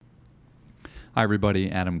Hi, everybody.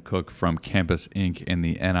 Adam Cook from Campus Inc. in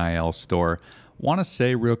the NIL store. Want to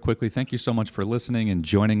say real quickly, thank you so much for listening and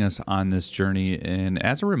joining us on this journey. And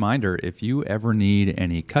as a reminder, if you ever need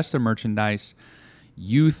any custom merchandise,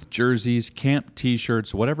 youth jerseys, camp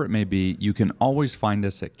t-shirts, whatever it may be, you can always find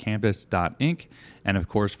us at campus.inc. And of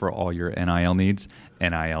course, for all your NIL needs,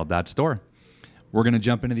 nil.store. We're going to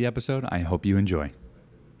jump into the episode. I hope you enjoy.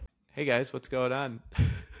 Hey guys, what's going on?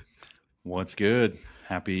 What's good?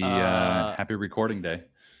 Happy recording day.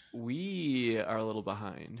 We are a little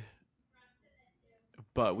behind,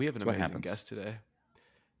 but we have an amazing guest today.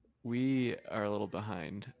 We are a little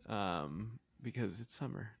behind because it's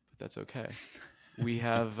summer, but that's okay. We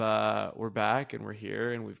have we're back and we're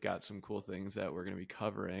here, and we've got some cool things that we're going to be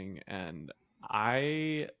covering. And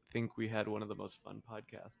I think we had one of the most fun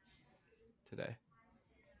podcasts today.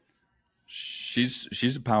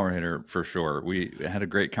 She's a power hitter for sure. We had a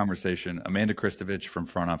great conversation. Amanda Christovich from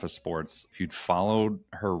Front Office Sports. If you'd followed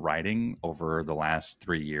her writing over the last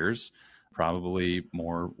 3 years, probably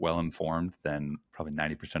more well-informed than probably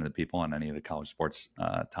 90% of the people on any of the college sports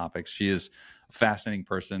topics. She is a fascinating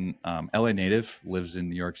person. LA native, lives in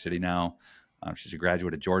New York City now. She's a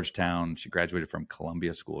graduate of Georgetown. She graduated from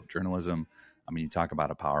Columbia School of Journalism. I mean, you talk about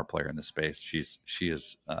a power player in the space. She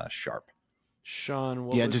is sharp.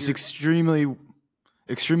 Sean, extremely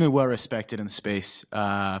well respected in the space.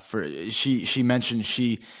 She mentioned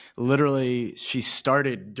she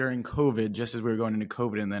started during COVID, just as we were going into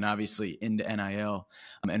COVID, and then obviously into NIL,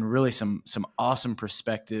 and really some awesome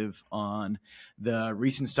perspective on the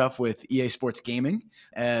recent stuff with EA Sports Gaming,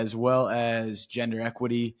 as well as gender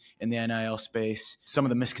equity in the NIL space, some of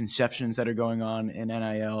the misconceptions that are going on in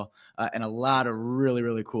NIL, and a lot of really,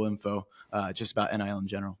 really cool info just about NIL in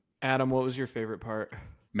general. Adam, what was your favorite part?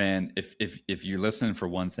 Man, if you're listening for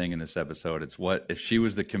one thing in this episode, it's what if she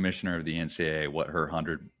was the commissioner of the NCAA, what her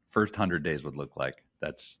first 100 days would look like.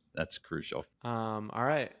 That's crucial. All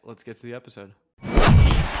right, let's get to the episode.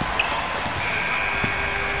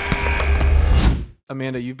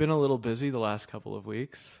 Amanda, you've been a little busy the last couple of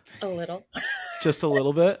weeks. A little. Just a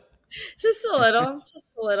little bit? Just a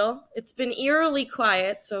little. It's been eerily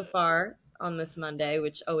quiet so far on this Monday,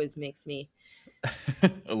 which always makes me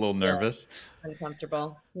a little nervous,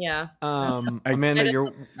 uncomfortable. Yeah. Amanda,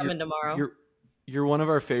 you're coming tomorrow. You're one of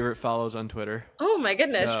our favorite follows on Twitter. Oh my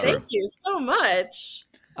goodness! Thank you so much.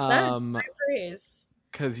 That is high praise.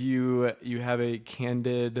 Because you have a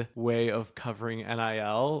candid way of covering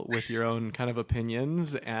NIL with your own kind of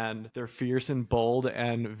opinions, and they're fierce and bold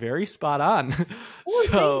and very spot on.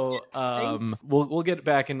 So we'll get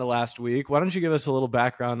back into last week. Why don't you give us a little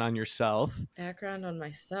background on yourself? Background on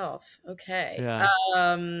myself. Okay.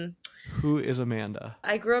 Yeah. Who is Amanda?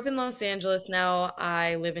 I grew up in Los Angeles. Now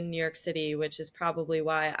I live in New York City, which is probably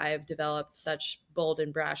why I have developed such bold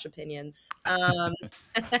and brash opinions. I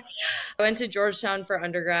went to Georgetown for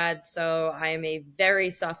undergrad, so I am a very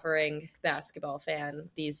suffering basketball fan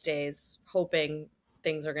these days, hoping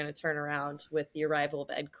things are going to turn around with the arrival of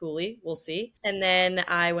Ed Cooley. We'll see. And then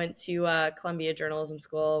I went to Columbia Journalism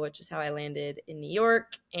School, which is how I landed in New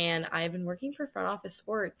York. And I've been working for Front Office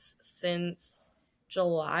Sports since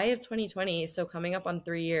July of 2020. So coming up on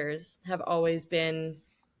 3 years. Have always been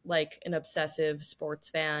like an obsessive sports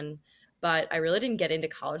fan. But I really didn't get into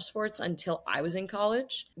college sports until I was in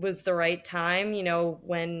college. It was the right time,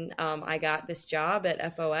 when I got this job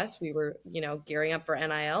at FOS, we were, gearing up for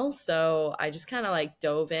NIL. So I just kind of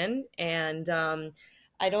dove in, and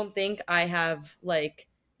I don't think I have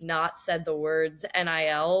not said the words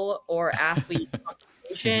NIL or athlete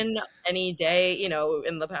compensation any day,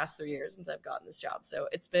 in the past 3 years since I've gotten this job. So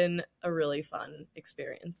it's been a really fun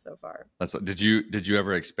experience so far. Did you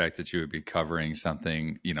ever expect that you would be covering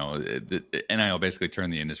something, NIL basically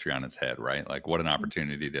turned the industry on its head, right? Like, what an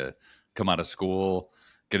opportunity to come out of school,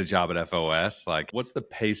 get a job at FOS. Like, what's the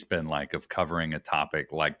pace been like of covering a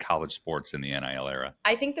topic like college sports in the NIL era?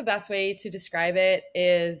 I think the best way to describe it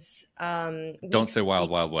is don't say Wild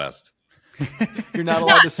Wild West. You're not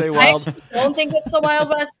allowed to say wild. I don't think it's the Wild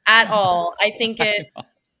West at all. I think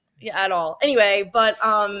at all. Anyway, but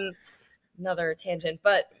another tangent.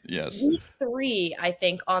 But yes, week 3, I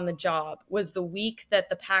think, on the job was the week that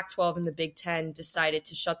the Pac-12 and the Big Ten decided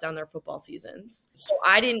to shut down their football seasons. So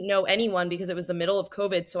I didn't know anyone because it was the middle of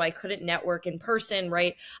COVID, so I couldn't network in person,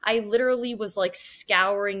 right? I literally was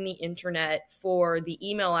scouring the internet for the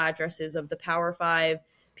email addresses of the Power 5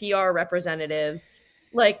 PR representatives,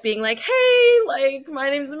 being hey, my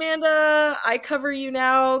name's Amanda. I cover you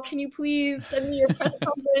now. Can you please send me your press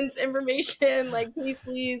conference information?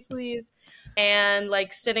 Please. and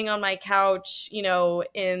like sitting on my couch,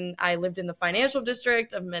 I lived in the financial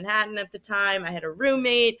district of Manhattan at the time. I had a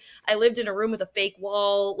roommate. I lived in a room with a fake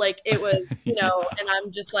wall. Like it was, Yeah. and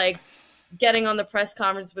I'm just like getting on the press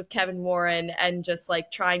conference with Kevin Warren and just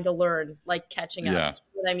like trying to learn, like catching up. Yeah.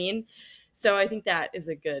 You know what I mean? So I think that is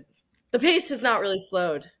the pace has not really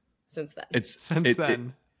slowed since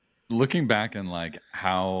then. Looking back and like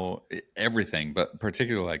how everything, but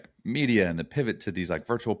particularly like media and the pivot to these like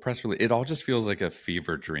virtual press release, it all just feels like a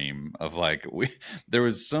fever dream of like there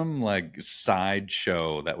was some like side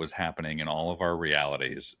show that was happening in all of our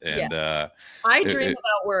realities. And I dream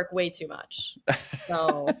about work way too much.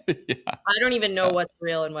 So yeah. I don't even know what's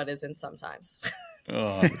real and what isn't sometimes.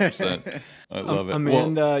 Oh, 100%. I love it.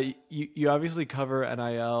 Amanda, you obviously cover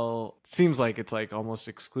NIL. Seems like it's like almost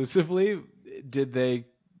exclusively. Did they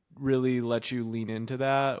really let you lean into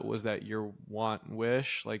that? Was that your want and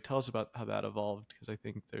wish? Like, tell us about how that evolved, because I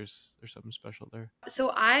think there's something special there.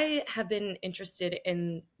 So I have been interested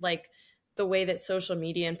in like the way that social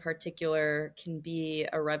media in particular can be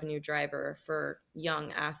a revenue driver for young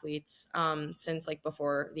athletes since like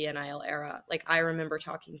before the NIL era. Like I remember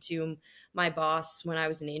talking to my boss when I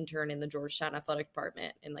was an intern in the Georgetown athletic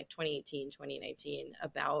department in like 2018, 2019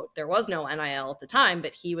 about there was no NIL at the time,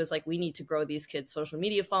 but he was like, we need to grow these kids' social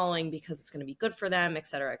media following because it's going to be good for them, et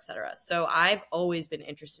cetera, et cetera. So I've always been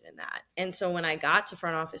interested in that. And so when I got to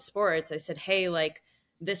front office sports, I said, hey, like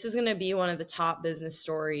this is going to be one of the top business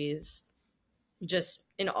stories just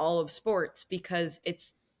in all of sports because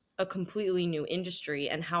it's a completely new industry,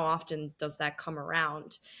 and how often does that come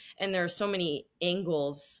around? And there are so many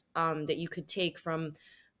angles that you could take, from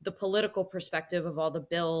the political perspective of all the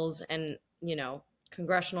bills and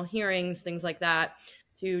congressional hearings, things like that,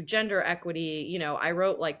 to gender equity. I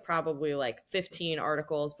wrote like probably like 15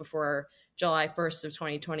 articles before July 1st of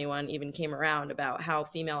 2021 even came around about how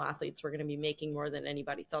female athletes were going to be making more than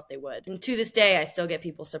anybody thought they would. And to this day, I still get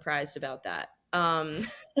people surprised about that,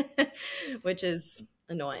 which is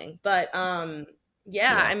annoying. But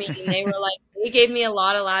yeah, I mean, they gave me a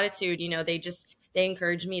lot of latitude. They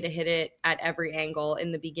encouraged me to hit it at every angle.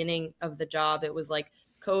 In the beginning of the job, it was like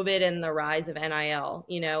COVID and the rise of NIL,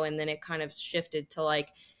 and then it kind of shifted to like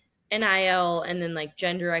NIL and then like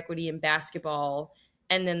gender equity in basketball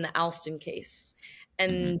and then the Alston case.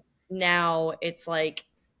 And now it's like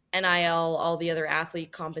NIL, all the other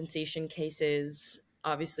athlete compensation cases,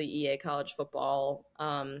 obviously EA college football.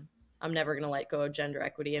 I'm never going to let go of gender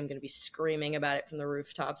equity. I'm going to be screaming about it from the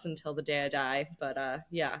rooftops until the day I die. But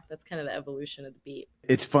yeah, that's kind of the evolution of the beat.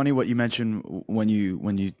 It's funny what you mentioned when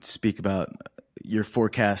you speak about your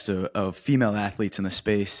forecast of female athletes in the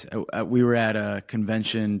space. We were at a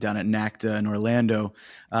convention down at NACTA in Orlando,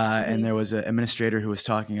 and there was an administrator who was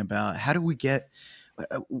talking about how do we get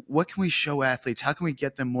what can we show athletes? How can we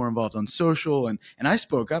get them more involved on social? And I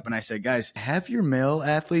spoke up and I said, guys, have your male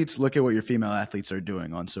athletes look at what your female athletes are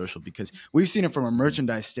doing on social, because we've seen it from a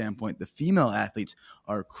merchandise standpoint. The female athletes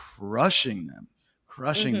are crushing them.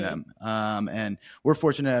 And we're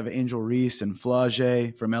fortunate to have Angel Reese and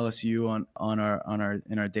Flage from LSU in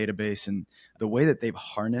our database, and the way that they've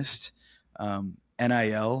harnessed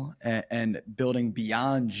NIL and building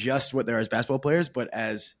beyond just what they're as basketball players, but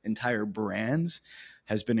as entire brands,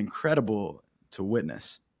 has been incredible to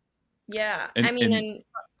witness. Yeah. And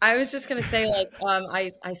I was just going to say, like,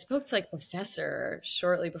 I spoke to like a professor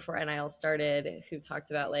shortly before NIL started who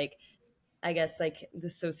talked about like, I guess like the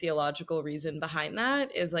sociological reason behind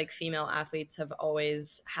that is like female athletes have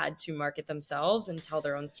always had to market themselves and tell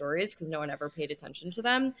their own stories because no one ever paid attention to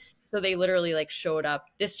them. So they literally like showed up,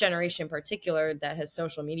 this generation in particular that has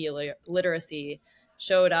social media literacy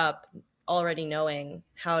showed up already knowing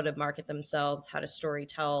how to market themselves, how to story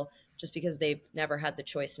tell, just because they've never had the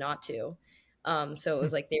choice not to. So it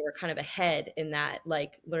was like they were kind of ahead in that,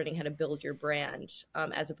 like learning how to build your brand,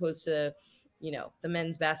 as opposed to the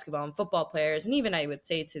men's basketball and football players. And even I would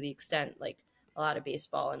say to the extent like a lot of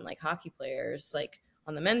baseball and like hockey players, like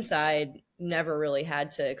on the men's side, never really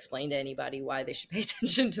had to explain to anybody why they should pay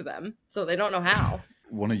attention to them. So they don't know how.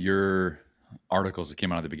 One of your articles that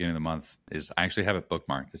came out at the beginning of the month is, I actually have it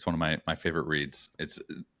bookmarked. It's one of my favorite reads. It's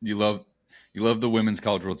you love the Women's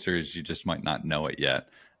College World Series. You just might not know it yet.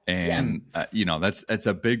 And, yes. That's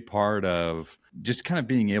a big part of just kind of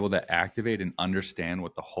being able to activate and understand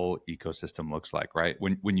what the whole ecosystem looks like, right?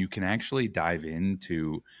 When you can actually dive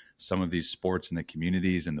into some of these sports and the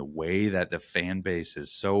communities and the way that the fan base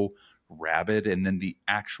is so rabid, and then the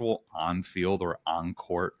actual on-field or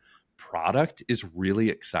on-court product is really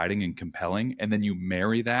exciting and compelling. And then you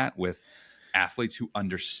marry that with athletes who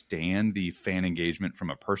understand the fan engagement from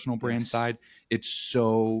a personal brand side. It's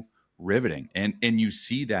so riveting. And you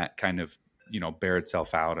see that kind of bear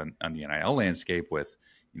itself out on the NIL landscape with,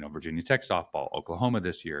 Virginia Tech softball, Oklahoma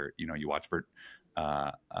this year. You watch for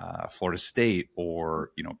Florida State,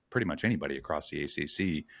 or pretty much anybody across the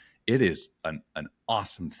ACC. It is an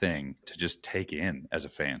awesome thing to just take in as a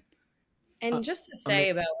fan. And just to say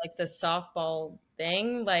about like the softball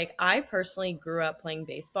thing, like I personally grew up playing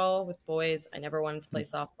baseball with boys. I never wanted to play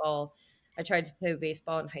softball. I tried to play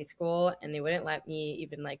baseball in high school and they wouldn't let me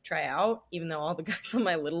even like try out, even though all the guys on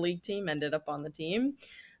my little league team ended up on the team.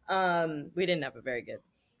 We didn't have a very good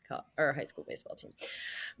high school baseball team.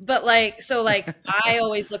 But I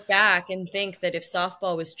always look back and think that if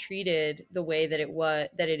softball was treated the way that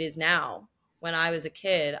it is now, when I was a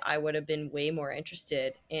kid, I would have been way more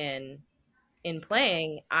interested in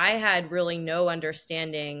playing. I had really no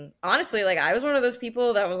understanding. Honestly, like I was one of those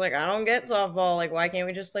people that was like, I don't get softball. Like, why can't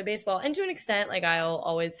we just play baseball? And to an extent, like I'll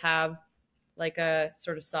always have like a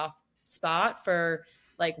sort of soft spot for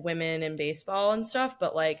like women in baseball and stuff.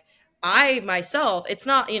 But like I myself, it's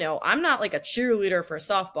not, I'm not like a cheerleader for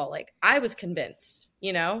softball. Like I was convinced,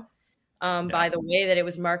 by the way that it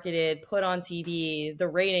was marketed, put on TV, the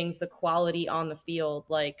ratings, the quality on the field.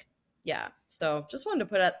 Like, yeah. So just wanted to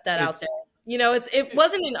put that out there. It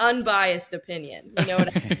wasn't an unbiased opinion. You know what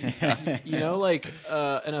I mean?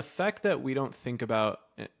 An effect that we don't think about,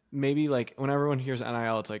 maybe like when everyone hears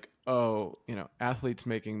NIL, it's like, oh, athletes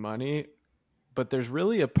making money. But there's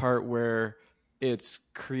really a part where it's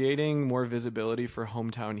creating more visibility for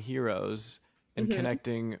hometown heroes and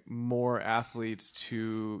connecting more athletes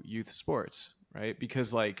to youth sports, right?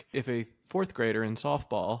 Because like if a fourth grader in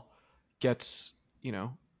softball gets,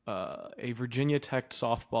 a Virginia Tech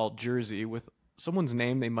softball jersey with someone's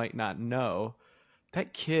name they might not know,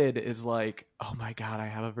 that kid is like, oh my God, I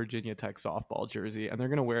have a Virginia Tech softball jersey, and they're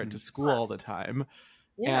going to wear it to school all the time.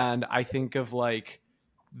 Yeah. And I think of like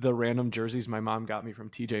the random jerseys my mom got me from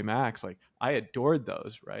TJ Maxx. Like I adored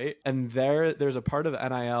those. Right. And there's a part of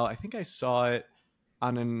NIL. I think I saw it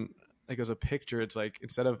on it was a picture. It's like,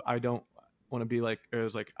 instead of, I don't want to be like, it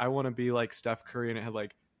was like, I want to be like Steph Curry, and it had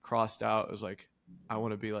like crossed out. It was like, I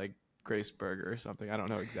want to be like Grace Berger or something. I don't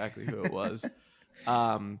know exactly who it was.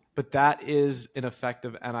 But that is an effect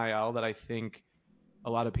of NIL that I think a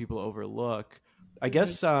lot of people overlook. I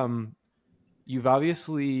guess you've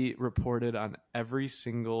obviously reported on every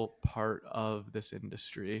single part of this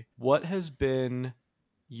industry. What has been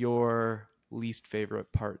your least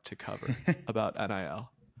favorite part to cover about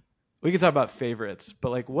NIL? We can talk about favorites,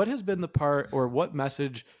 but like what has been the part, or what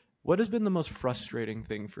has been the most frustrating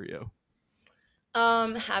thing for you?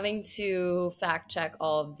 Having to fact check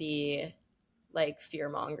all of the like fear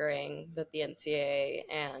mongering that the NCAA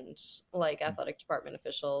and like athletic department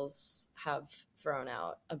officials have thrown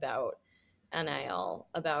out about NIL,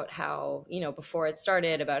 about how, before it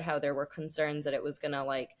started, about how there were concerns that it was going to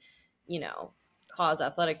like, cause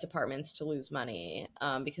athletic departments to lose money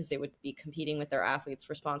because they would be competing with their athletes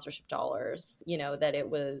for sponsorship dollars, that it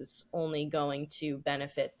was only going to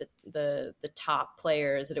benefit the top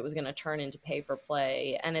players, that it was going to turn into pay for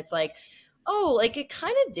play. And it's like, oh, like it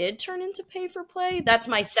kind of did turn into pay for play. That's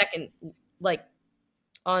my second, like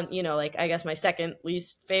I guess my second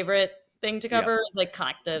least favorite thing to cover is like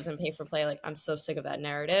collectives and pay for play. Like I'm so sick of that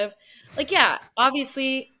narrative. Like, yeah,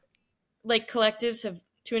 obviously like collectives have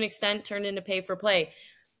to an extent turned into pay for play.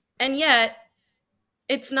 And yet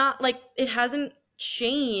it's not like, it hasn't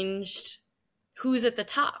changed who's at the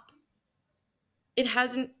top. It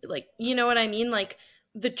hasn't, like, you know what I mean? Like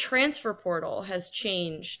the transfer portal has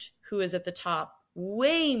changed who is at the top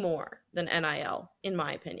way more than NIL, in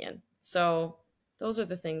my opinion. So those are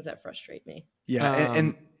the things that frustrate me. Yeah.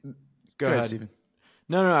 And go ahead, Steven.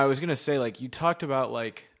 No, I was going to say, like, you talked about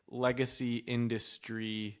like legacy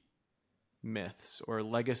industry myths or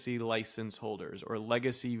legacy license holders or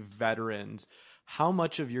legacy veterans. How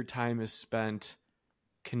much of your time is spent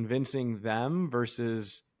convincing them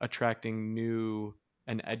versus attracting new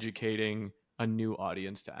and educating a new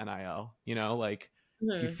audience to NIL?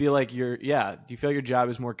 Do you feel like your job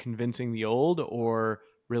is more convincing the old, or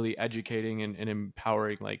really educating and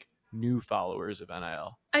empowering like new followers of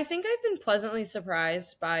NIL? I think I've been pleasantly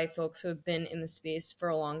surprised by folks who have been in the space for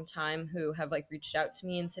a long time, who have like reached out to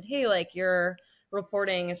me and said, hey, like your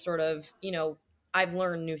reporting is sort of, I've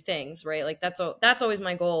learned new things, right? Like that's always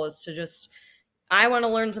my goal, is to just, I want to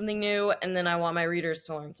learn something new, and then I want my readers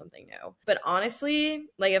to learn something new. But honestly,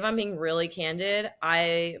 like if I'm being really candid,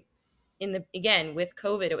 again, with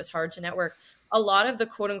COVID, it was hard to network. A lot of the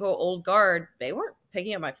quote unquote old guard, they weren't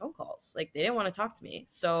picking up my phone calls. Like they didn't want to talk to me.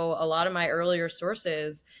 So a lot of my earlier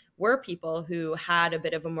sources were people who had a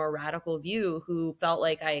bit of a more radical view, who felt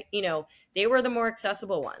like they were the more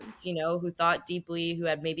accessible ones, who thought deeply, who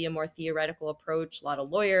had maybe a more theoretical approach, a lot of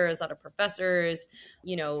lawyers, a lot of professors,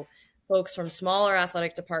 folks from smaller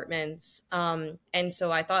athletic departments. And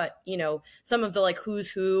so I thought, some of the like who's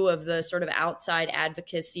who of the sort of outside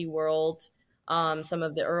advocacy world, some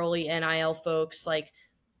of the early NIL folks, like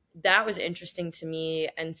that was interesting to me.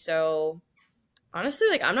 And so honestly,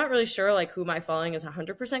 like, I'm not really sure like who my following is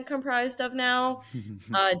 100% comprised of now.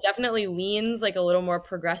 Definitely leans like a little more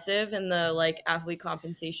progressive in the like athlete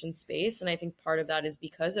compensation space. And I think part of that is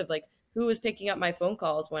because of like who was picking up my phone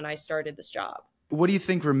calls when I started this job. What do you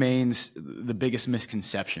think remains the biggest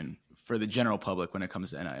misconception for the general public when it comes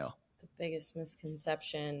to NIL? The biggest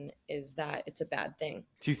misconception is that it's a bad thing.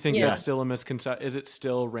 Do you think that's still a misconception? Is it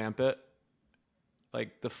still rampant?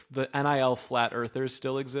 Like the NIL flat earthers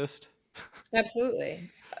still exist? Absolutely.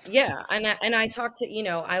 Yeah. And I talk to,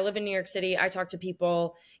 I live in New York City. I talk to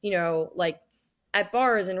people, like at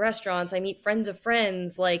bars and restaurants. I meet friends of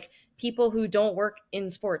friends, like people who don't work in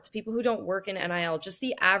sports, people who don't work in NIL, just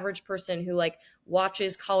the average person who like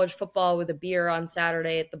watches college football with a beer on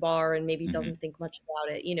Saturday at the bar and maybe doesn't think much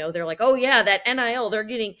about it. They're like, oh yeah, that NIL,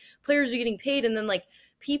 players are getting paid. And then like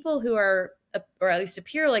people who are, or at least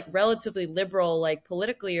appear like relatively liberal, like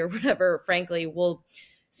politically or whatever, frankly, will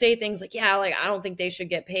say things like, yeah, like, I don't think they should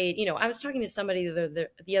get paid. I was talking to somebody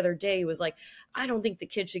the other day who was like, I don't think the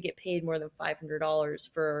kid should get paid more than $500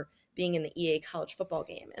 for being in the EA college football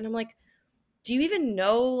game. And I'm like, do you even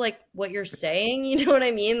know like what you're saying? You know what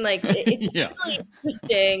I mean? Like it's really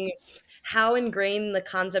interesting how ingrained the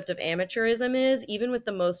concept of amateurism is, even with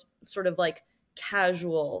the most sort of like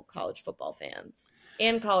casual college football fans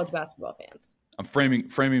and college basketball fans. I'm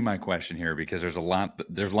framing my question here because there's a lot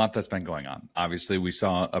that's been going on. Obviously, we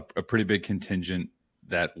saw a pretty big contingent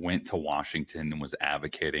that went to Washington and was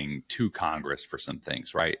advocating to Congress for some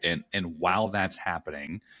things, right? And while that's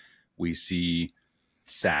happening, we see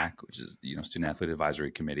SAC, which is Student Athlete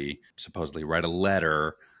Advisory Committee, supposedly write a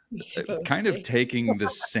letter, kind of taking the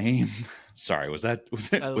same. Sorry, was that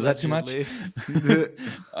too much?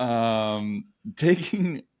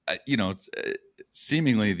 Taking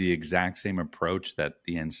seemingly the exact same approach that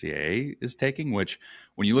the NCAA is taking, which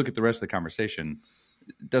when you look at the rest of the conversation,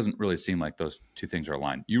 it doesn't really seem like those two things are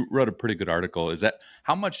aligned. You wrote a pretty good article.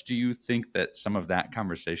 How much do you think that some of that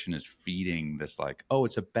conversation is feeding this like, oh,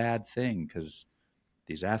 it's a bad thing because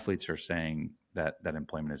these athletes are saying that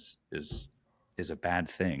employment is a bad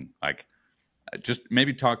thing? Like, just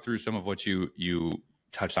maybe talk through some of what you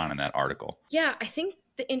touched on in that article. Yeah, I think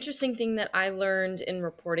the interesting thing that I learned in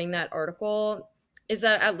reporting that article is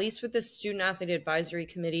that at least with the student athlete advisory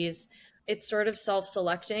committees, it's sort of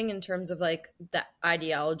self-selecting in terms of like the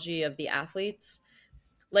ideology of the athletes.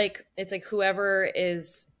 Like it's like whoever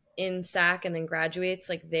is in SAC and then graduates,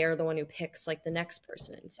 like they're the one who picks like the next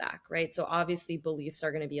person in SAC, right? So obviously beliefs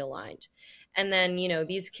are going to be aligned. And then,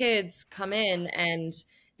 these kids come in and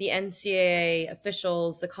the NCAA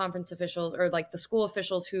officials, the conference officials, or like the school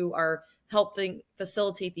officials who are helping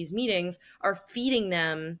facilitate these meetings are feeding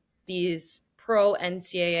them these pro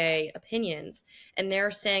NCAA opinions. And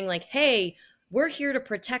they're saying like, hey, we're here to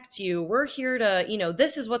protect you. We're here to,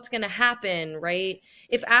 this is what's going to happen, right?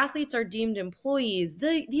 If athletes are deemed employees,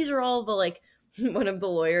 these are all the like, one of the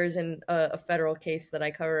lawyers in a federal case that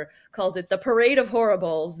I cover calls it the parade of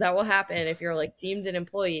horribles that will happen if you're like deemed an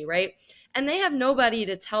employee, right? And they have nobody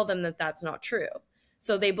to tell them that that's not true.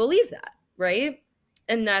 So they believe that, right?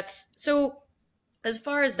 And that's, so as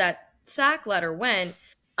far as that SAC letter went,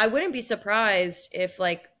 I wouldn't be surprised if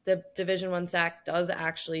like the Division I SAC does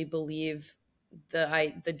actually believe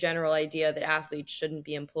the general idea that athletes shouldn't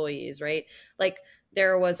be employees, right? Like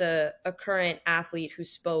there was a current athlete who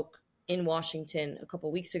spoke in Washington a couple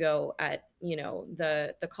of weeks ago at,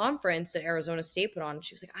 the conference that Arizona State put on.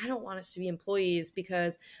 She was like, I don't want us to be employees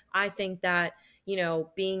because I think that,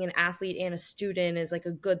 being an athlete and a student is like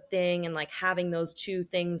a good thing. And like having those two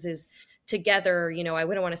things is together, I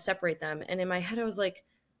wouldn't want to separate them. And in my head, I was like,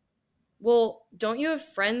 well, don't you have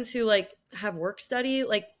friends who like have work study?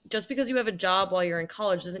 Like just because you have a job while you're in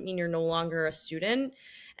college doesn't mean you're no longer a student.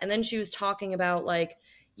 And then she was talking about like,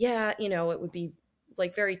 yeah, it would be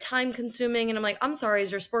like very time consuming. And I'm like, I'm sorry,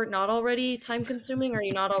 is your sport not already time consuming? Are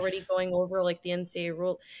you not already going over like the NCAA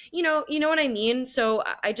rule? You know what I mean? So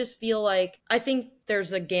I just feel like, I think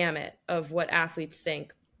there's a gamut of what athletes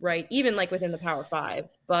think, right? Even like within the Power Five,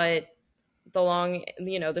 but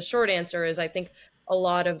the short answer is I think a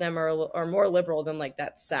lot of them are more liberal than like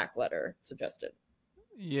that SAC letter suggested.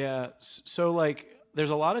 Yeah. So like there's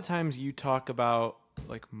a lot of times you talk about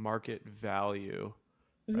like market value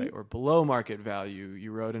right? Or below market value.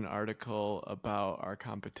 You wrote an article about our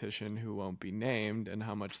competition who won't be named and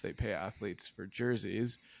how much they pay athletes for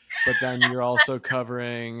jerseys. But then you're also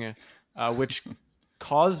covering, which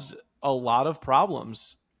caused a lot of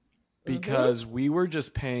problems because we were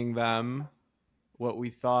just paying them what we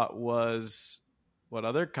thought was what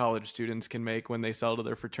other college students can make when they sell to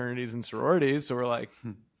their fraternities and sororities. So we're like,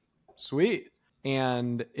 sweet.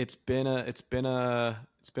 And it's been a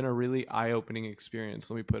really eye-opening experience.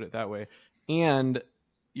 Let me put it that way. And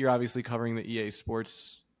you're obviously covering the EA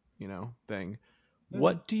Sports, thing.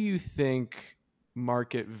 What do you think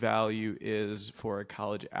market value is for a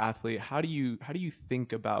college athlete? How do you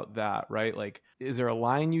think about that, right? Like, is there a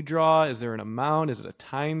line you draw? Is there an amount? Is it a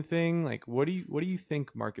time thing? Like, what do you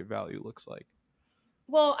think market value looks like?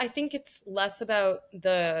 Well, I think it's less about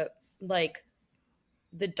the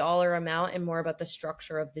dollar amount and more about the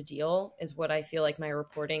structure of the deal is what I feel like my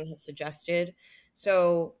reporting has suggested.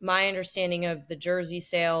 So my understanding of the jersey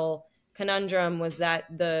sale conundrum was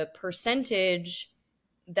that the percentage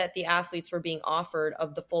that the athletes were being offered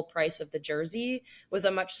of the full price of the jersey was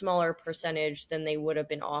a much smaller percentage than they would have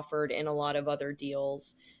been offered in a lot of other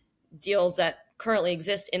deals that currently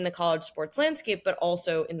exist in the college sports landscape, but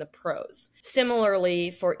also in the pros.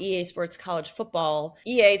 Similarly, for EA Sports College Football,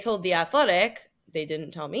 EA told The Athletic, they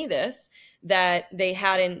didn't tell me this, that they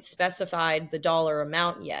hadn't specified the dollar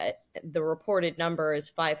amount yet. The reported number is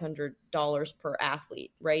 $500 per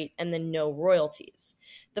athlete, right? And then no royalties.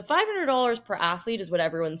 The $500 per athlete is what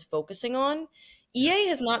everyone's focusing on. EA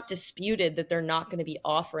has not disputed that they're not going to be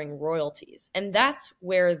offering royalties. And that's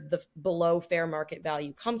where the below fair market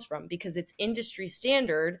value comes from, because it's industry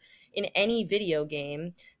standard in any video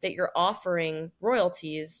game that you're offering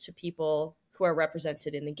royalties to people who are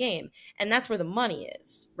represented in the game. And that's where the money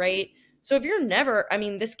is, right? So if you're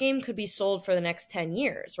this game could be sold for the next 10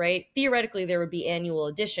 years, right? Theoretically, there would be annual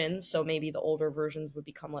editions, so maybe the older versions would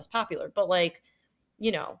become less popular. But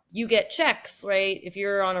you get checks, right? If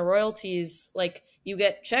you're on a royalties, you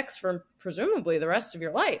get checks for presumably the rest of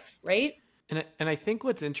your life, right? And I think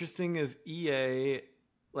what's interesting is EA,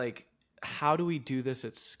 how do we do this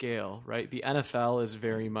at scale, right? The NFL is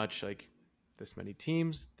very much like this many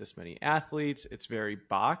teams, this many athletes. It's very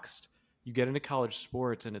boxed. You get into college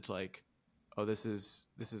sports and it's like, oh, this is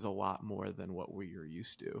a lot more than what we're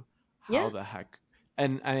used to. How the heck?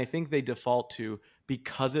 And I think they default to,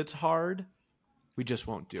 because it's hard, we just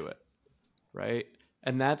won't do it, right?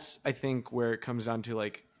 And that's, I think, where it comes down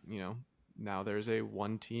to now there's a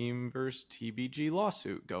one team versus TBG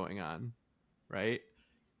lawsuit going on, right?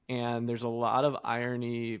 And there's a lot of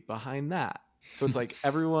irony behind that. So it's like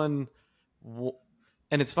everyone,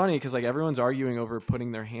 and it's funny because everyone's arguing over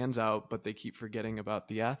putting their hands out, but they keep forgetting about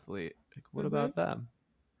the athlete. What about them,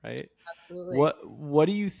 right? Absolutely. What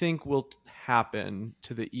do you think will happen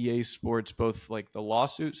to the EA Sports, both the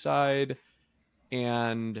lawsuit side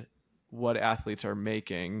and what athletes are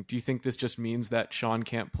making? Do you think this just means that Sean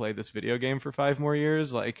can't play this video game for 5 more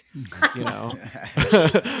years? Well,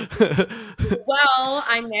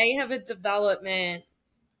 I may have a development.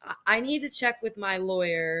 I need to check with my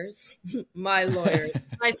lawyers, my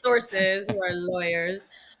sources who are lawyers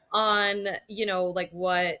on,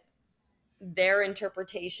 what their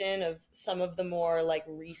interpretation of some of the more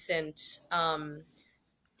recent,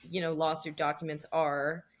 lawsuit documents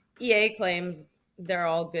are. EA claims they're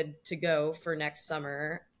all good to go for next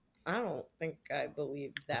summer. I don't think I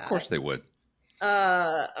believe that. Of course they would.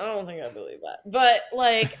 I don't think I believe that. But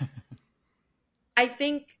I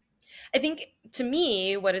think to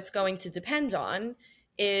me, what it's going to depend on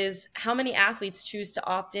is how many athletes choose to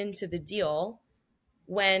opt into the deal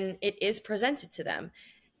when it is presented to them.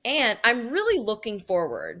 And I'm really looking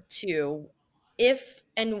forward to if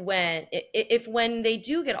when they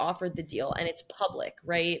do get offered the deal and it's public,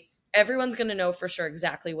 right? Everyone's going to know for sure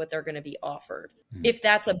exactly what they're going to be offered. If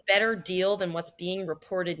that's a better deal than what's being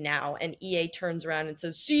reported now, and EA turns around and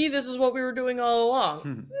says, see, this is what we were doing all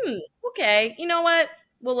along. Okay, you know what?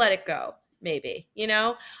 We'll let it go, maybe.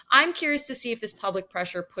 I'm curious to see if this public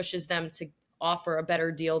pressure pushes them to offer a better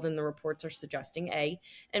deal than the reports are suggesting, A.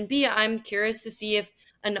 And B, I'm curious to see if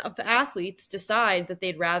enough athletes decide that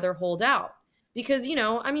they'd rather hold out. Because,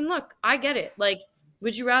 look, I get it.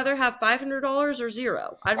 Would you rather have $500 or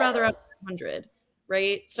zero? I'd rather have 500,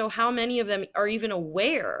 right? So how many of them are even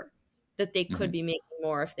aware that they could be making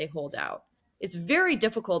more if they hold out? It's very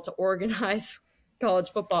difficult to organize college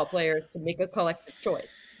football players to make a collective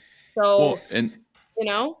choice. So,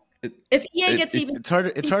 if EA gets it's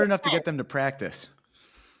hard enough to get them to practice.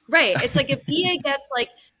 Right. It's if EA gets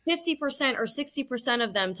 50% or 60%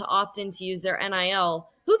 of them to opt in to use their NIL,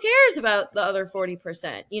 who cares about the other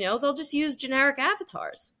 40%? They'll just use generic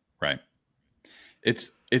avatars. Right.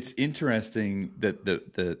 It's interesting that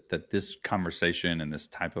that this conversation and this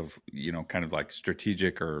type of, kind of like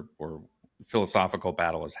strategic or philosophical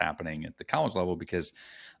battle is happening at the college level, because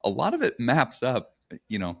a lot of it maps up,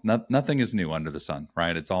 nothing is new under the sun,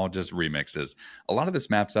 right? It's all just remixes. A lot of this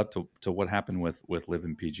maps up to what happened with Live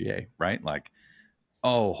in PGA, right? Like,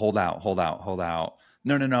 oh, hold out.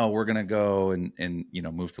 No, we're going to go and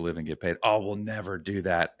move to Live and get paid. Oh, we'll never do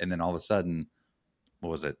that. And then all of a sudden, what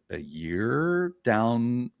was it, a year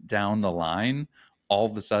down the line, all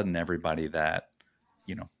of a sudden everybody that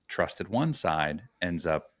trusted one side ends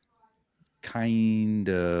up kind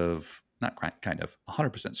of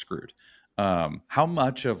 100% screwed. How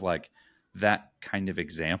much of like that kind of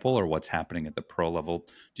example or what's happening at the pro level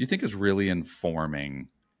do you think is really informing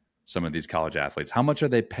some of these college athletes? How much are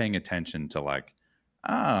they paying attention to, like,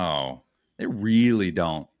 oh, they really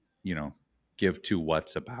don't give two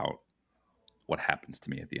whats about what happens to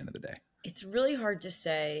me at the end of the day? It's really hard to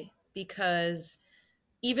say, because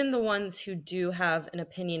even the ones who do have an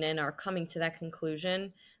opinion and are coming to that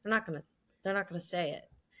conclusion, they're not gonna say it.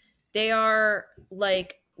 They are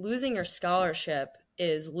like, losing your scholarship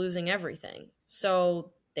is losing everything.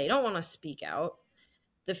 So they don't want to speak out.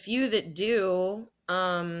 The few that do,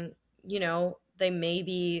 they may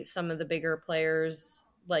be some of the bigger players,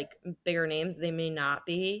 like bigger names, they may not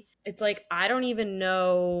be. It's like, I don't even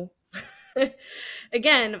know.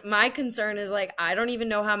 Again, my concern is like, I don't even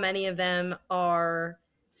know how many of them are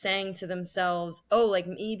saying to themselves, oh, like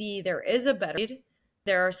maybe there is a better,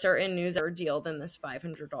 there are certain news deal than this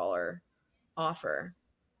 $500 offer,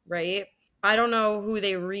 right? I don't know who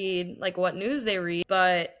they read, like what news they read,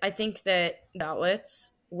 but I think that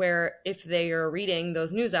outlets, where if they are reading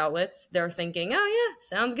those news outlets, they're thinking, oh yeah,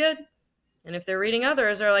 sounds good. And if they're reading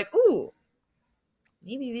others, they're like, ooh,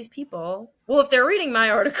 maybe these people, well, if they're reading my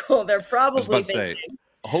article, they're probably thinking,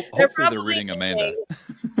 hopefully they're reading Amanda.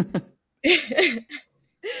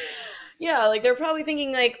 Yeah, like they're probably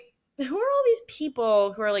thinking like, who are all these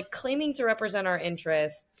people who are like claiming to represent our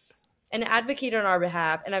interests and advocate on our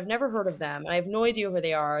behalf, and I've never heard of them, and I have no idea who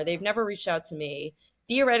they are. They've never reached out to me.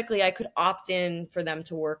 Theoretically, I could opt in for them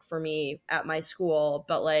to work for me at my school,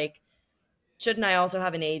 but like, shouldn't I also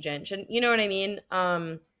have an agent? You know what I mean?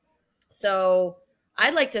 So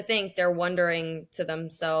I'd like to think they're wondering to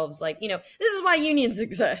themselves, like, this is why unions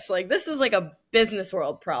exist. Like, this is like a business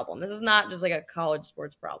world problem. This is not just like a college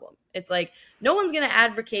sports problem. It's like, no one's going to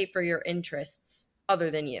advocate for your interests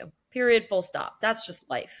other than you. Period. Full stop. That's just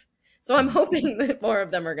life. So I'm hoping that more of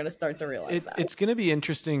them are going to start to realize that. It's going to be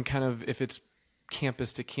interesting, kind of, if it's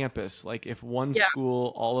campus to campus. Like, if one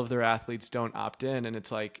school, all of their athletes don't opt in, and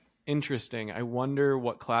it's like, interesting. I wonder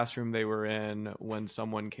what classroom they were in when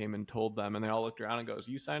someone came and told them, and they all looked around and goes,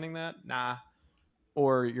 you signing that? Nah.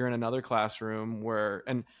 Or you're in another classroom where,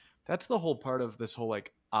 and that's the whole part of this whole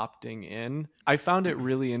like opting in. I found it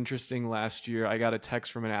really interesting last year. I got a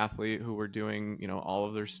text from an athlete who were doing, all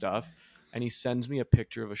of their stuff, and he sends me a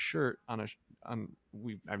picture of a shirt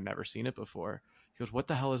I've never seen it before. He goes, what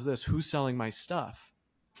the hell is this? Who's selling my stuff?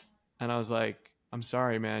 And I was like, I'm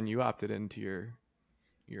sorry, man, you opted into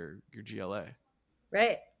your GLA.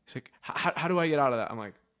 Right. He's like, how do I get out of that? I'm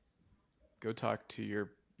like, go talk to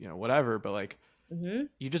your, whatever. But like,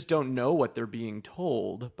 you just don't know what they're being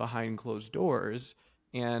told behind closed doors.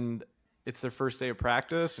 And it's their first day of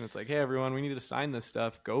practice. And it's like, hey, everyone, we need to sign this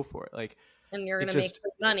stuff. Go for it. Like, and you're going to make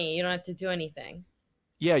money. You don't have to do anything.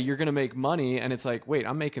 Yeah, you're going to make money. And it's like, wait,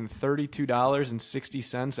 I'm making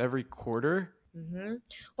 $32.60 every quarter. Mm-hmm.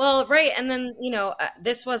 Well, right. And then,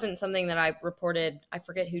 this wasn't something that I reported. I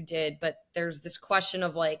forget who did, but there's this question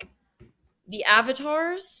of like, the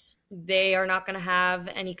avatars, they are not going to have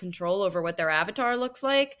any control over what their avatar looks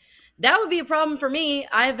like. That would be a problem for me.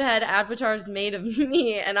 I've had avatars made of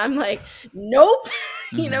me, and I'm like, nope.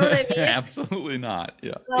 You know what I mean? Absolutely not.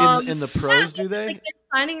 Yeah. In the pros, do they? Like,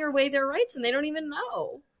 they're signing away their rights, and they don't even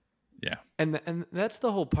know. Yeah. And that's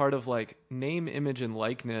the whole part of like name, image, and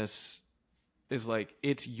likeness. Is like,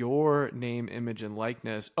 it's your name, image, and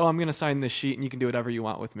likeness. Oh, I'm going to sign this sheet, and you can do whatever you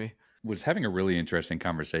want with me. Was having a really interesting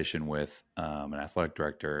conversation with an athletic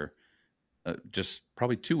director just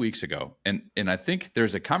probably 2 weeks ago. And I think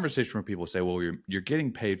there's a conversation where people say, well, you're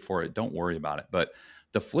getting paid for it. Don't worry about it. But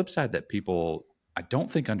the flip side that people, I don't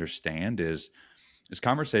think understand is this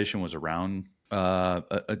conversation was around a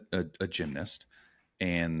gymnast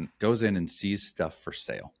and goes in and sees stuff for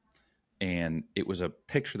sale. And it was a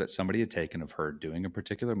picture that somebody had taken of her doing a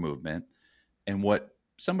particular movement. And what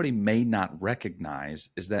somebody may not recognize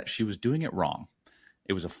is that she was doing it wrong.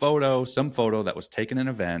 It was a photo, some photo that was taken in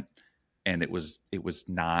an event, and it was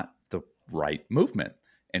not the right movement.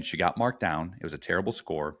 And she got marked down. It was a terrible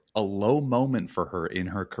score, a low moment for her in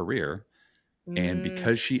her career. And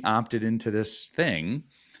because she opted into this thing,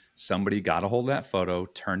 somebody got a hold of that photo,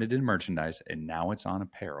 turned it into merchandise, and now it's on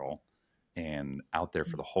apparel and out there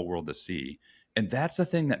for the whole world to see. And that's the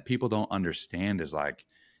thing that people don't understand is like,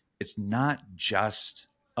 it's not just,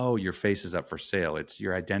 oh, your face is up for sale. It's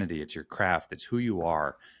your identity. It's your craft. It's who you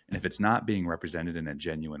are. And if it's not being represented in a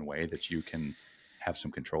genuine way that you can have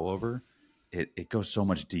some control over, it goes so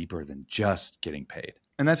much deeper than just getting paid.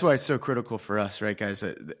 And that's why it's so critical for us, right, guys?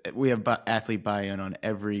 That we have athlete buy-in on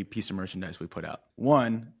every piece of merchandise we put out.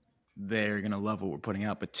 One, they're going to love what we're putting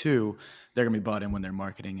out. But two, they're going to be bought in when they're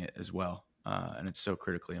marketing it as well. And it's so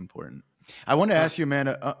critically important. I want to ask you,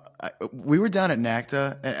 Amanda, we were down at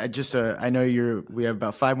NACTA. I know we have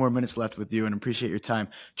about 5 more minutes left with you and appreciate your time.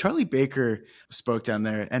 Charlie Baker spoke down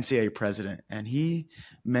there, NCAA president, and he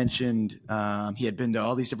mentioned he had been to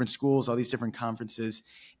all these different schools, all these different conferences,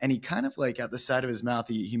 and he kind of like out the side of his mouth,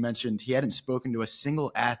 he mentioned he hadn't spoken to a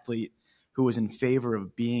single athlete who was in favor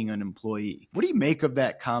of being an employee. What do you make of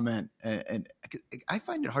that comment? And I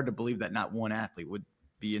find it hard to believe that not one athlete would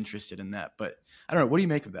be interested in that, but I don't know. What do you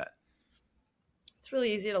make of that? It's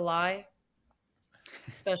really easy to lie,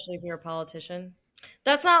 especially if you're a politician.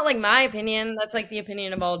 That's not like my opinion. That's like the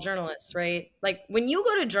opinion of all journalists, right? Like when you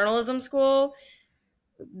go to journalism school,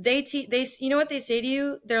 they you know what they say to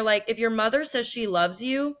you? They're like, if your mother says she loves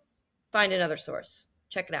you, find another source.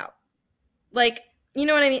 Check it out. Like, you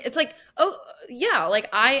know what I mean? It's like, oh yeah, like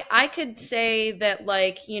I could say that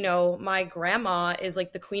like, you know, my grandma is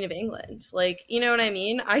like the Queen of England. Like, you know what I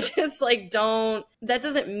mean? I just like that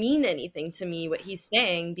doesn't mean anything to me what he's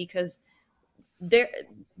saying, because there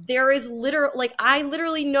is I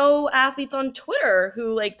literally know athletes on Twitter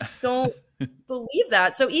who like don't believe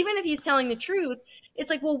that. So even if he's telling the truth, it's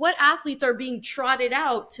like, well, what athletes are being trotted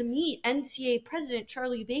out to meet NCAA president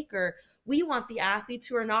Charlie Baker? We want the athletes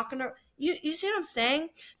who are not going to, you see what I'm saying?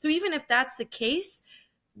 So even if that's the case,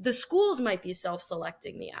 the schools might be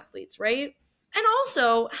self-selecting the athletes, right? And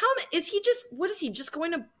also, what is he just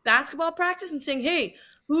going to basketball practice and saying, hey,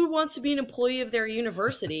 who wants to be an employee of their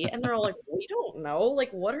university? And they're all like, we don't know.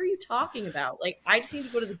 Like, what are you talking about? Like, I just need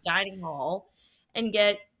to go to the dining hall and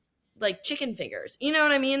get like chicken fingers. You know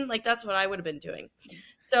what I mean? Like, that's what I would have been doing.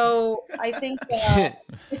 So I think, and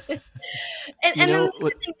then the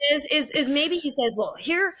other thing is maybe he says, well,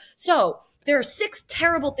 there are 6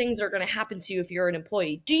 terrible things that are going to happen to you if you're an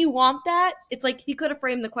employee. Do you want that? It's like he could have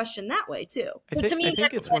framed the question that way too. I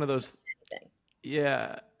think it's one of those.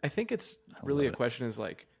 Yeah, I think it's really a question is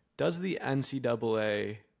like, does the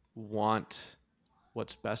NCAA want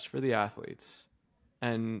what's best for the athletes,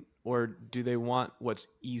 or do they want what's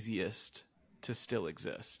easiest to still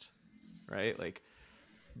exist, right? Like,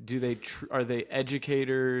 are they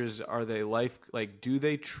educators? Are they do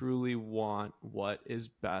they truly want what is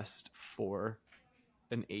best for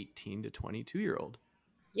an 18 to 22 year old?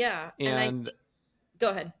 Yeah. And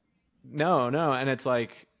go ahead. No. And it's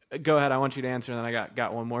like, go ahead. I want you to answer. And then I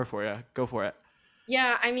got one more for you. Go for it.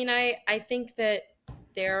 Yeah. I mean, I think that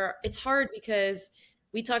it's hard because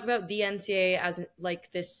we talk about the NCAA as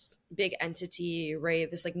like this big entity, right?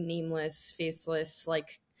 This like nameless, faceless,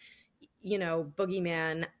 like, you know,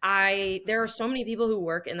 boogeyman. There are so many people who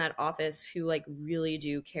work in that office who like really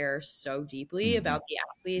do care so deeply about the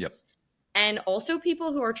athletes, and also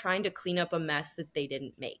people who are trying to clean up a mess that they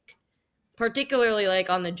didn't make, particularly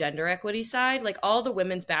like on the gender equity side. Like all the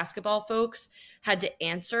women's basketball folks had to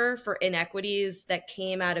answer for inequities that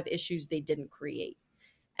came out of issues they didn't create.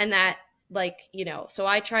 And that, like, you know, so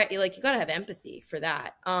I try, like, you got to have empathy for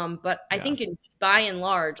that. But I think by and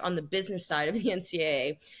large, on the business side of the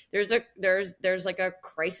NCAA, there's like a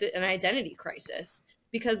crisis, an identity crisis,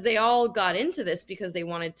 because they all got into this because they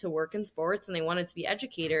wanted to work in sports and they wanted to be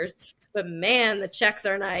educators. But man, the checks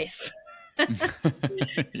are nice.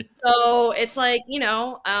 So it's like, you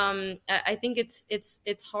know, I think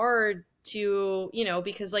it's hard to, you know,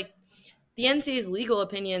 because like, the NCAA's legal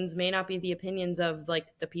opinions may not be the opinions of like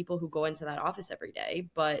the people who go into that office every day,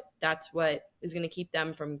 but that's what is going to keep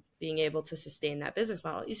them from being able to sustain that business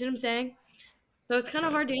model. You see what I'm saying? So it's kind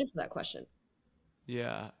of hard to answer that question.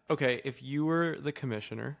 Yeah. Okay. If you were the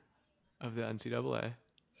commissioner of the NCAA,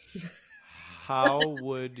 how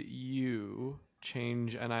would you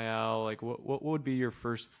change NIL? Like what would be your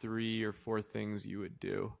first 3 or 4 things you would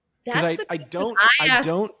do? Because I don't.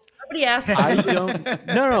 Nobody asked. I don't.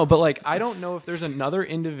 No. But like, I don't know if there's another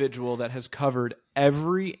individual that has covered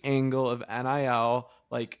every angle of NIL.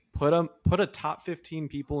 Like, put a top 15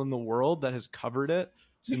 people in the world that has covered it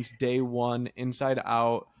since day one, inside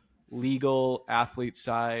out, legal, athlete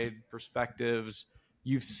side, perspectives.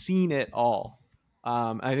 You've seen it all.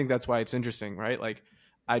 I think that's why it's interesting, right? Like,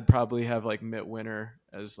 I'd probably have like Mitt Winter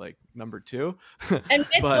as like number 2. And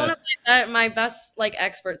Mitt's one of my best like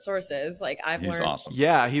expert sources. Like he's learned. Awesome.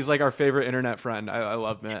 Yeah, he's like our favorite internet friend. I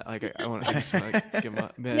love Mitt. Like I want to like, give him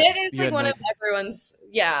a Mitt. Mitt is like one of everyone's.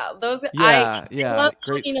 Yeah, those. Yeah, I love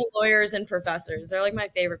talking to lawyers and professors. They're like my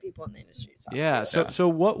favorite people in the industry. Yeah. So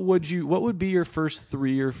what would be your first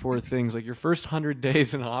 3 or 4 things? Like your first 100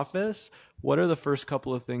 days in office? What are the first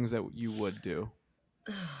couple of things that you would do?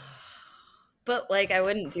 But like I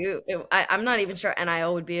wouldn't do it. I'm not even sure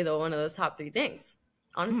NIL would be one of those top 3 things,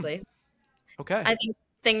 honestly. Okay. I think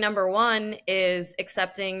thing number 1 is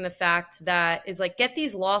accepting the fact that is like get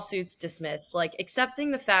these lawsuits dismissed, like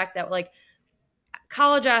accepting the fact that like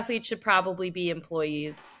college athletes should probably be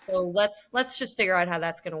employees. So let's just figure out how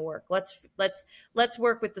that's going to work. Let's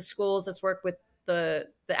work with the schools. Let's work with the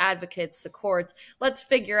advocates, the courts. Let's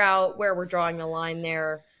figure out where we're drawing the line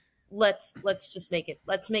there. Let's just make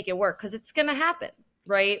it work because it's going to happen,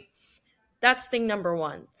 right? That's thing number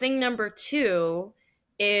 1. Thing number 2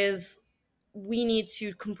 is we need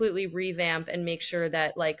to completely revamp and make sure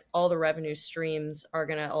that like all the revenue streams are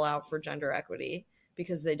going to allow for gender equity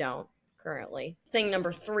because they don't currently. Thing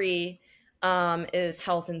number 3 is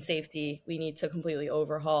health and safety. We need to completely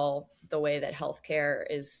overhaul the way that healthcare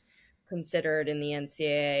is considered in the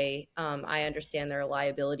NCAA. I understand there are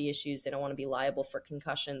liability issues. They don't want to be liable for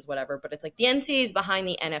concussions, whatever, but it's like the NCAA is behind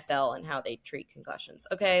the NFL and how they treat concussions.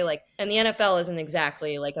 Okay. Like, and the NFL isn't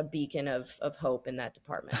exactly like a beacon of hope in that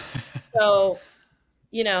department. So,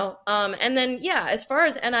 and then, yeah, as far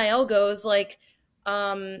as NIL goes, like,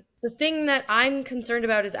 the thing that I'm concerned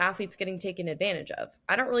about is athletes getting taken advantage of.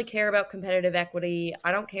 I don't really care about competitive equity.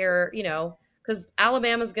 I don't care, because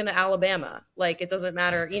Alabama's going to Alabama. Like, it doesn't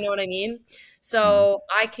matter. You know what I mean? So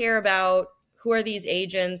I care about who are these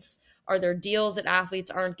agents? Are there deals that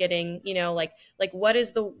athletes aren't getting? Like what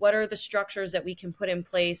are the structures that we can put in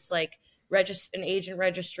place, like an agent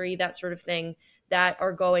registry, that sort of thing, that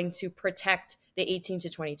are going to protect the 18 to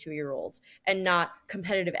 22-year-olds and not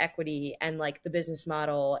competitive equity and like the business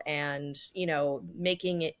model and,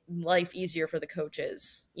 making it life easier for the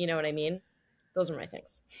coaches. You know what I mean? Those are my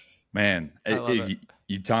things. Man,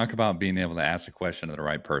 you talk about being able to ask a question to the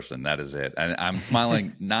right person. That is it. And I'm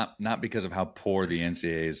smiling not because of how poor the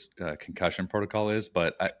NCAA's concussion protocol is,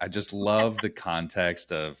 but I just love the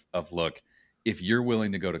context of look, if you're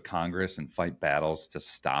willing to go to Congress and fight battles to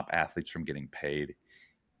stop athletes from getting paid,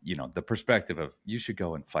 the perspective of you should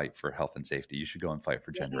go and fight for health and safety. You should go and fight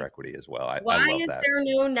for gender equity as well. I love that.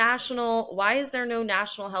 Why is there no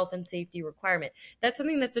national health and safety requirement? That's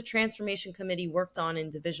something that the Transformation Committee worked on in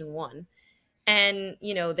Division I. And,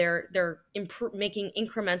 they're making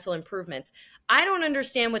incremental improvements. I don't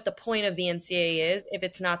understand what the point of the NCAA is if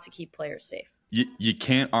it's not to keep players safe. You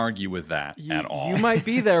can't argue with that at all. You might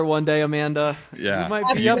be there one day, Amanda. Yeah. You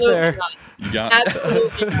might be up there.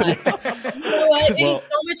 Absolutely not. You know what? It's so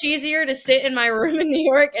much easier to sit in my room in New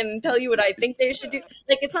York and tell you what I think they should do.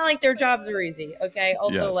 Like, it's not like their jobs are easy, okay?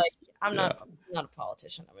 Also, yes. like, I'm not a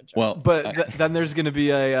politician. I'm a journalist. Well, but then there's going to be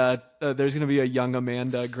a young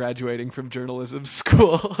Amanda graduating from journalism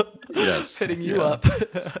school. Yes, hitting you up.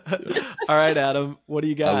 All right, Adam, what do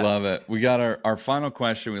you got? I love it. We got our final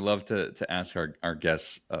question. We love to ask our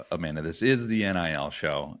guests, Amanda. This is the NIL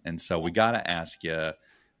show, and so we got to ask you,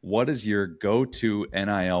 what is your go-to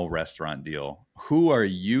NIL restaurant deal? Who are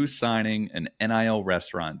you signing an NIL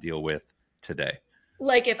restaurant deal with today?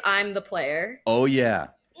 Like if I'm the player? Oh yeah.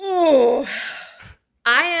 Oh,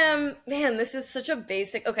 I am, man, this is such a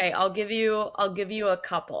basic. Okay, I'll give you a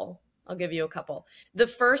couple. The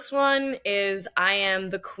first one is I am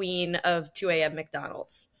the queen of 2 a.m.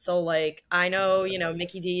 McDonald's. So like, I know,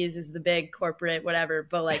 Mickey D's is the big corporate, whatever,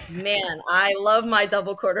 but like, man, I love my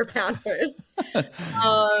double quarter pounders.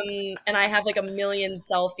 And I have like a million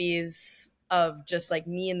selfies of just like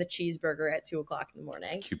me and the cheeseburger at 2:00 in the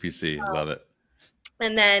morning. QPC, love it.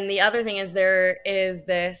 And then the other thing is there is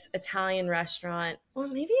this Italian restaurant. Well,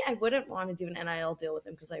 maybe I wouldn't want to do an NIL deal with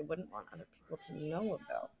them because I wouldn't want other people to know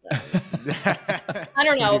about them. I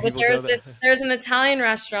don't know, but there's an Italian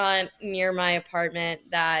restaurant near my apartment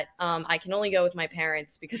that I can only go with my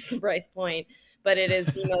parents because of the price point, but it is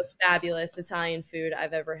the most fabulous Italian food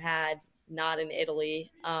I've ever had, not in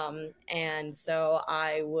Italy. And so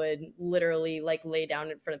I would literally like lay down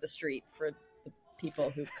in front of the street for the people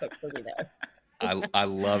who cook for me there. I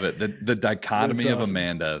love it. The dichotomy of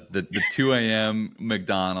Amanda, the 2 a.m.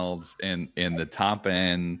 McDonald's and the top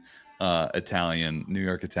end Italian, New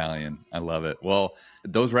York Italian. I love it. Well,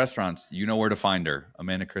 those restaurants, you know where to find her.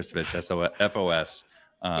 Amanda Christovich, FOS.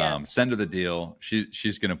 Yes. Send her the deal.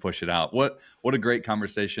 She's going to push it out. What a great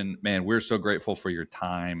conversation, man. We're so grateful for your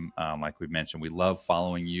time. Like we mentioned, we love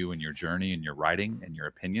following you and your journey and your writing and your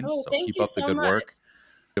opinions. Oh, so thank keep you up the so good much. work.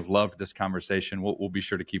 We've loved this conversation. We'll be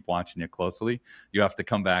sure to keep watching you closely. You have to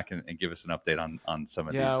come back and give us an update on some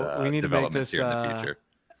of these we need developments to make this, here in the future.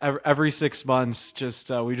 Every 6 months,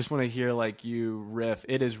 we just want to hear like you riff.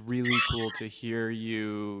 It is really cool to hear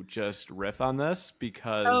you just riff on this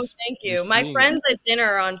because. Oh, thank you. My friends at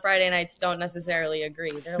dinner on Friday nights don't necessarily agree.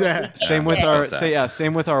 They're like, same with our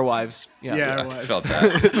wives. Our wives. Felt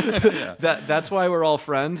that. That's why we're all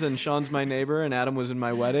friends. And Sean's my neighbor, and Adam was in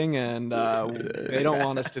my wedding, and they don't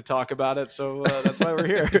want us to talk about it, so that's why we're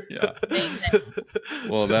here.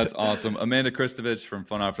 Well, that's awesome. Amanda Christovich from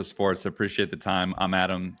Front Office Sports. Appreciate the time. I'm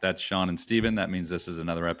Adam. That's Sean and Steven. That means this is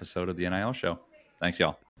another episode of the NIL Show. Thanks,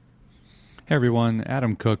 y'all. Hey, everyone.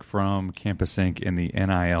 Adam Cook from Campus Inc. in the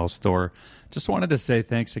NIL store. Just wanted to say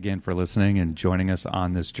thanks again for listening and joining us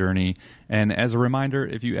on this journey. And as a reminder,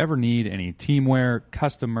 if you ever need any teamwear,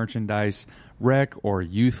 custom merchandise, rec or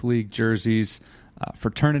youth league jerseys,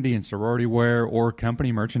 fraternity and sorority wear, or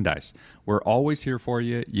company merchandise, we're always here for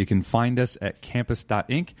you. You can find us at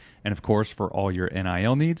campus.inc. And of course, for all your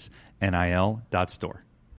NIL needs, nil.store.